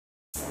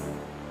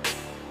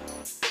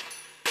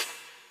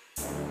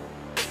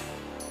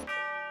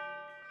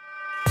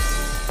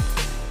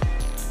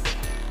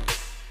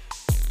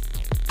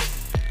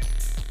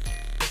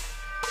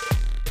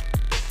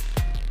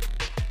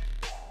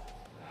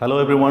Hello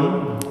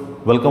everyone,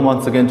 welcome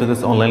once again to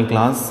this online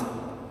class.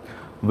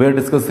 We are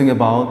discussing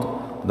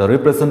about the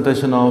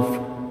representation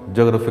of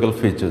geographical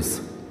features.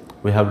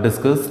 We have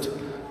discussed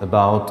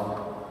about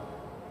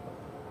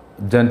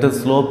gentle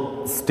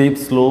slope, steep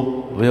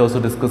slope. We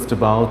also discussed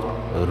about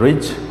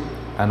ridge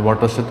and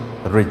watershed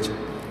ridge.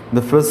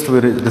 The first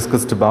we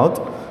discussed about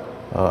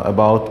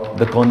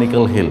the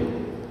conical hill.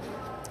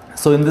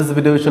 So in this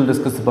video we shall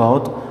discuss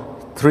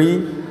about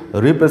three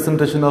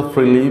representation of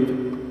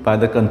relief by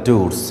the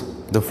contours.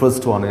 The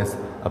first one is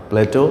a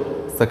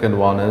plateau, second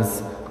one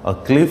is a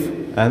cliff,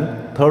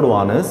 and third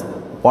one is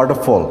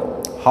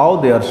waterfall. How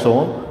they are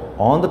shown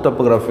on the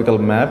topographical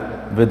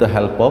map with the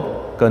help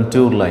of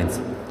contour lines.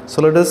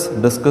 So let us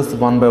discuss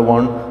one by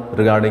one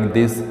regarding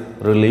these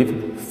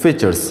relief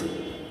features.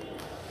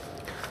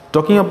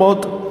 Talking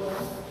about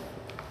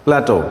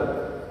plateau,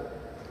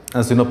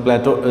 as you know,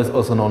 plateau is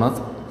also known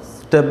as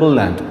stable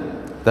land.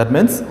 That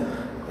means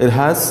it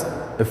has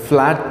a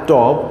flat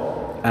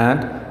top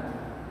and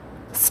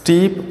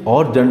steep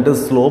or gentle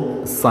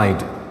slope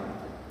side.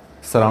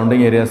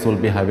 Surrounding areas will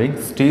be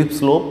having steep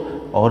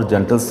slope or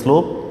gentle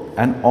slope,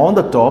 and on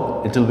the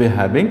top it will be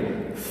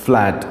having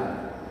flat.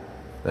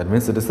 That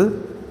means it is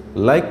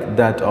like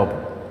that of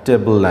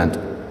tableland.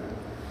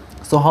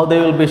 So how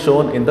they will be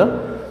shown in the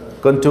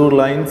contour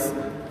lines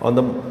on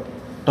the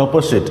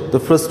topo sheet. The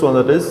first one,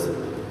 that is,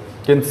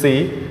 you can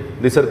see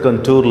these are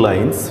contour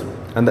lines,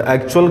 and the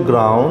actual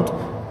ground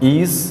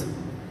is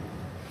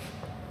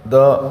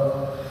the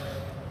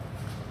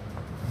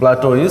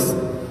plateau is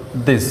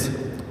this.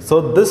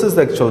 So this is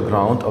the actual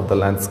ground of the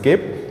landscape,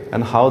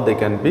 and how they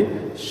can be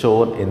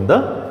shown in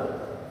the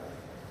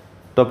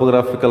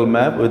topographical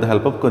map with the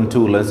help of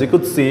contour lines. You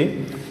could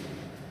see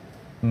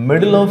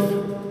middle of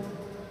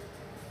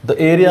the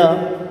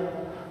area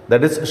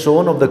that is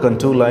shown of the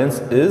contour lines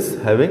is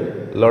having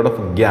a lot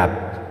of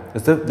gap.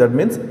 That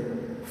means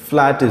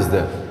flat is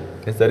there.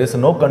 There is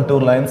no contour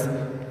lines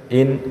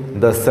in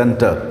the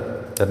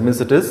center. That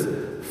means it is,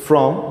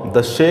 from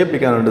the shape you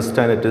can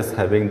understand, it is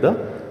having the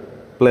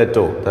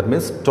plateau. That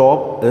means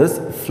top is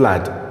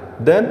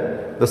flat.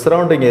 Then the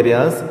surrounding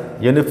areas,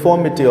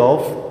 uniformity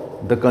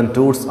of the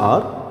contours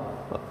are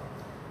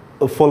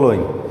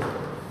following.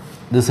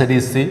 This side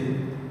is see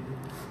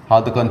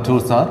how the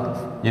contours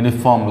are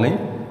uniformly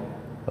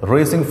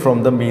rising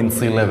from the mean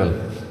sea level.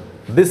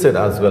 This side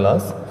as well,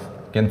 as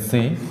you can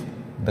see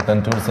the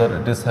contours are,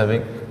 it is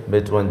having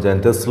between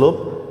gentle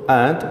slope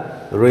and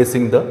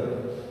raising the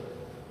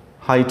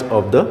height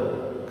of the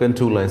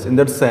contour lines. In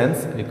that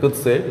sense, you could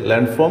say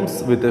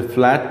landforms with a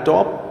flat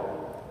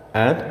top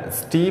and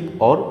steep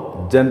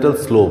or gentle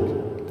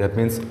slope. That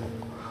means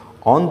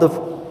on the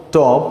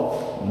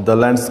top the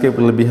landscape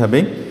will be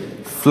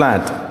having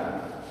flat,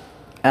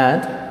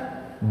 and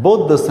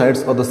both the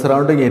sides or the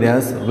surrounding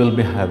areas will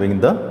be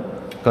having the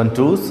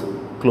contours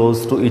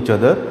close to each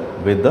other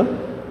with the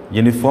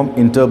uniform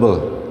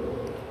interval.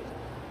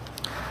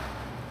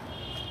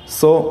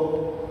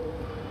 So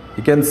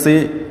you can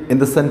see in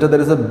the center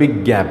there is a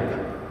big gap.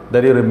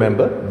 That you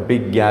remember,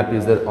 big gap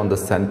is there on the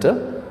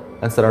center,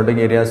 and surrounding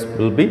areas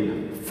will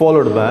be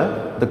followed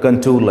by the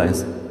contour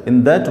lines.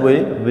 In that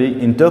way we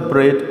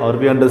interpret or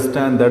we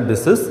understand that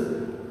this is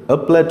a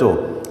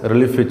plateau. A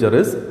relief feature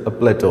is a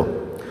plateau.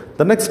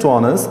 The next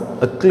one is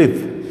a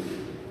cliff.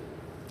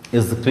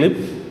 Is the cliff?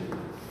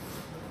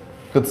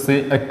 You could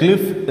say a cliff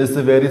is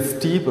a very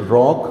steep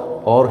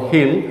rock or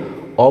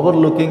hill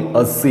overlooking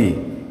a sea,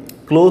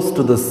 close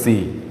to the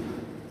sea,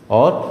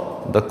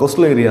 or the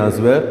coastal areas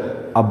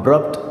where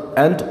abrupt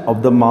end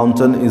of the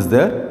mountain is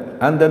there,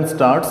 and then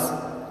starts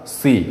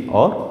sea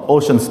or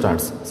ocean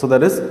starts. So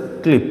that is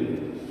cliff.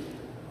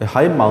 A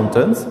high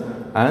mountains,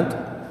 and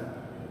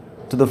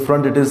to the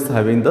front it is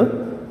having the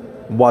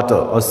water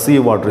or sea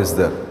water is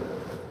there.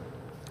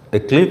 A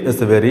cliff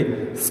is a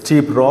very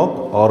steep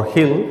rock or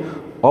hill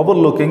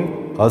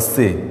overlooking a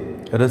sea.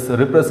 It is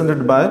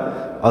represented by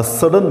a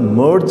sudden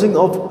merging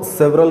of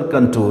several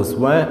contours.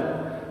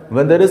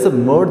 When there is a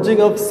merging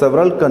of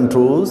several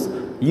contours,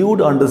 you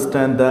would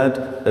understand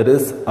that it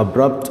is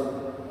abrupt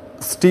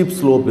steep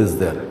slope is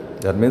there.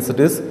 That means it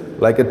is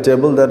like a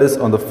table that is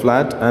on the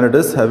flat, and it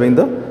is having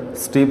the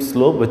steep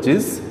slope which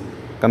is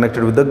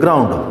connected with the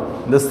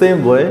ground. In the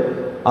same way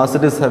as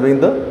it is having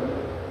the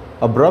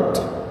abrupt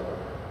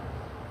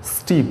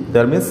steep,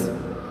 that means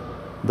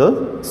the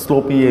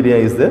slopey area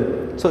is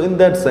there. So in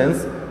that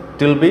sense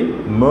it will be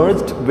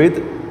merged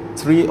with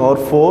 3 or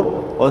 4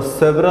 or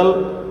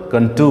several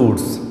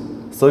contours.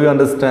 So you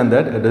understand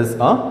that it is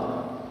a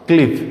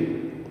cliff,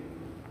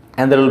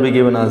 and there will be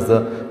given as the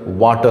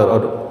water,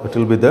 or it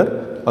will be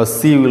there, a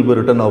sea will be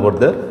written over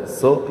there.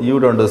 So you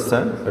would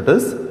understand it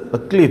is a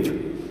cliff,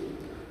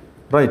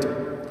 right?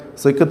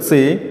 So you could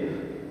say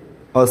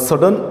a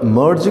sudden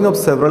merging of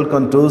several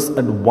contours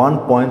at one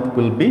point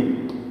will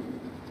be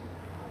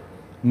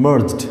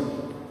merged.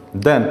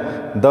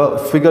 Then the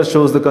figure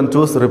shows the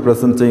contours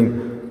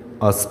representing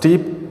a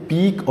steep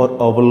peak or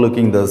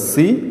overlooking the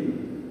sea.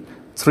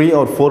 3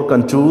 or 4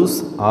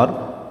 contours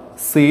are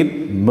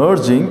seen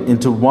merging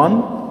into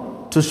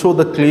one to show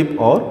the cliff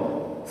or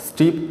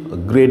steep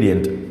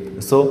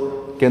gradient. So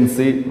you can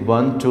see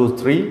 1, 2,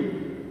 3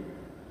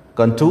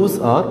 contours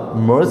are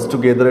merged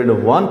together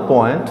at one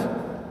point.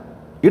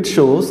 It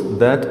shows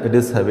that it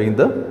is having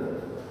the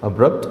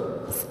abrupt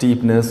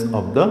steepness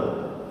of the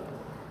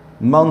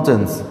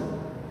mountains,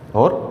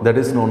 or that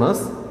is known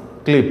as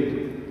cliff.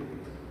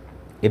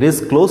 It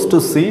is close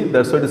to sea,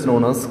 that's why it is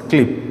known as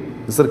cliff.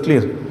 Is that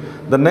clear?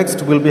 The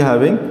next will be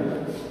having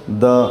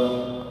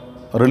the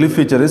relief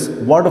feature is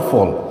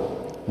waterfall.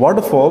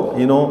 Waterfall,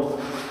 you know,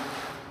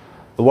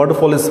 the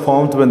waterfall is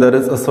formed when there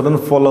is a sudden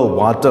fall of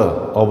water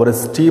over a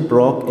steep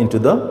rock into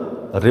the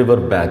river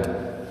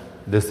bed.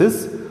 This is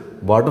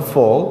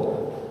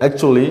waterfall.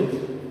 Actually,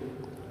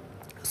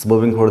 it's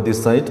moving from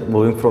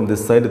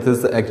this side. It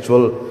is the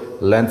actual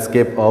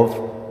landscape of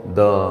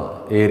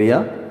the area,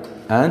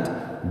 and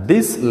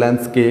this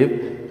landscape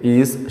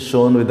is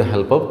shown with the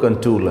help of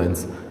contour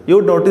lines. You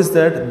would notice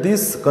that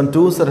these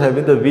contours are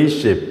having the V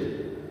shape.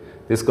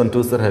 These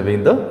contours are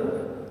having the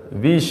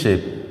V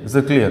shape. Is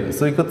it clear?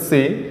 So you could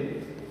see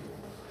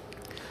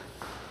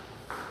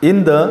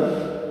in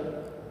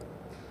the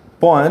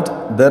point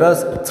there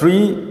are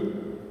 3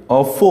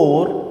 or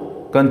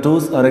 4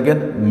 contours are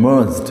again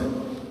merged.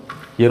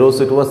 Here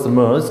also it was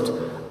merged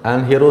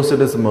and here also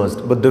it is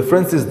merged. But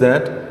difference is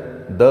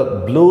that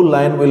the blue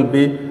line will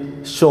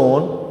be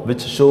shown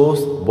which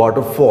shows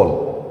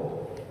waterfall.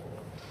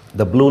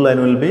 The blue line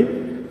will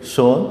be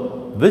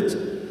shown which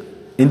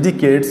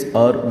indicates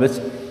or which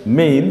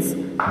means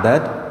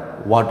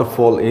that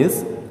waterfall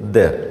is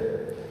there.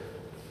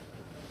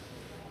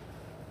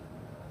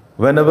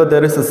 Whenever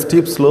there is a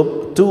steep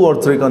slope, 2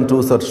 or 3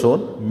 contours are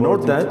shown.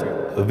 Note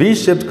that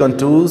V-shaped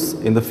contours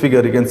in the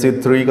figure, you can see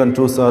 3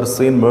 contours are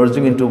seen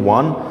merging into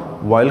one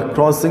while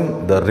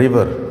crossing the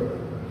river.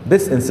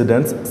 This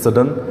incidents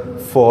sudden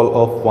fall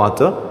of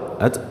water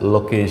at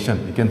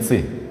location, you can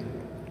see.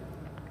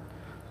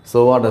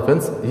 So what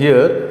happens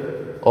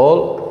here,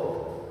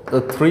 all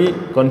the 3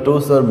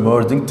 contours are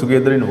merging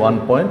together in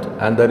one point,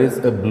 and there is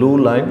a blue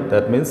line,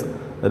 that means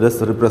it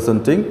is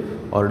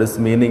representing or its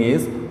meaning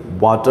is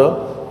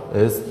water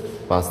is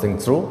passing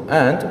through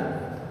and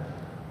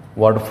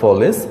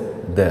waterfall is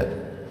there.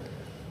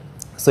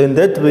 So in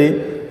that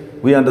way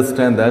we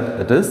understand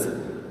that it is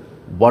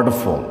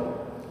waterfall.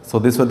 So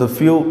these were the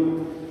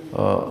few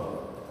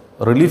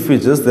relief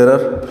features. There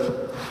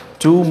are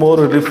 2 more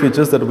relief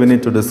features that we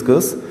need to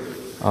discuss.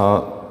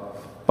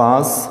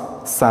 Pass,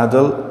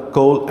 saddle,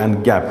 coal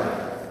and gap.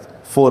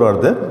 4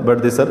 are there,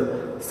 but these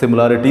are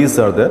similarities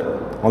are there.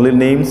 Only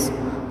names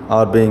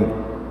are being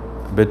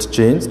a bit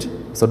changed.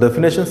 So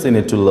definitions, you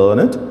need to learn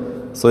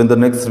it. So in the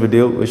next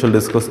video we shall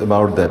discuss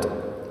about that.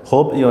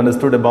 Hope you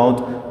understood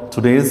about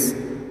today's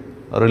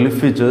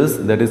relief features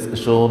that is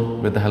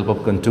shown with the help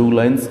of contour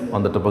lines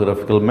on the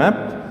topographical map.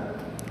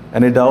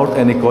 Any doubt,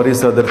 any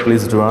queries are there,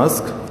 please do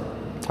ask.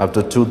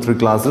 After 2-3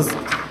 classes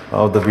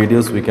of the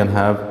videos we can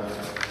have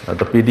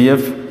the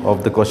PDF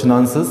of the question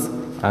answers,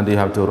 and you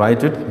have to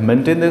write it.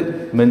 Maintain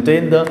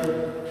the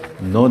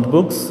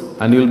notebooks,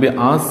 and you will be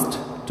asked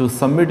to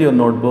submit your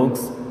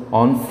notebooks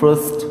on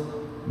 1st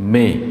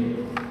May,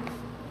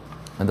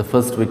 and the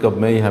first week of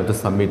May you have to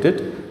submit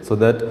it, so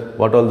that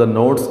what all the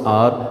notes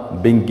are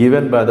being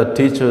given by the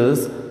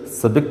teachers,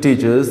 subject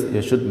teachers,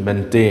 you should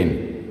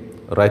maintain.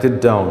 Write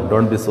it down.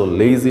 Don't be so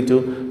lazy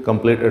to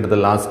complete at the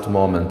last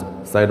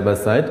moment. Side by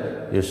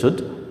side you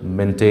should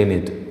maintain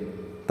it.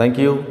 Thank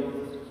you.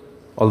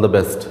 All the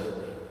best.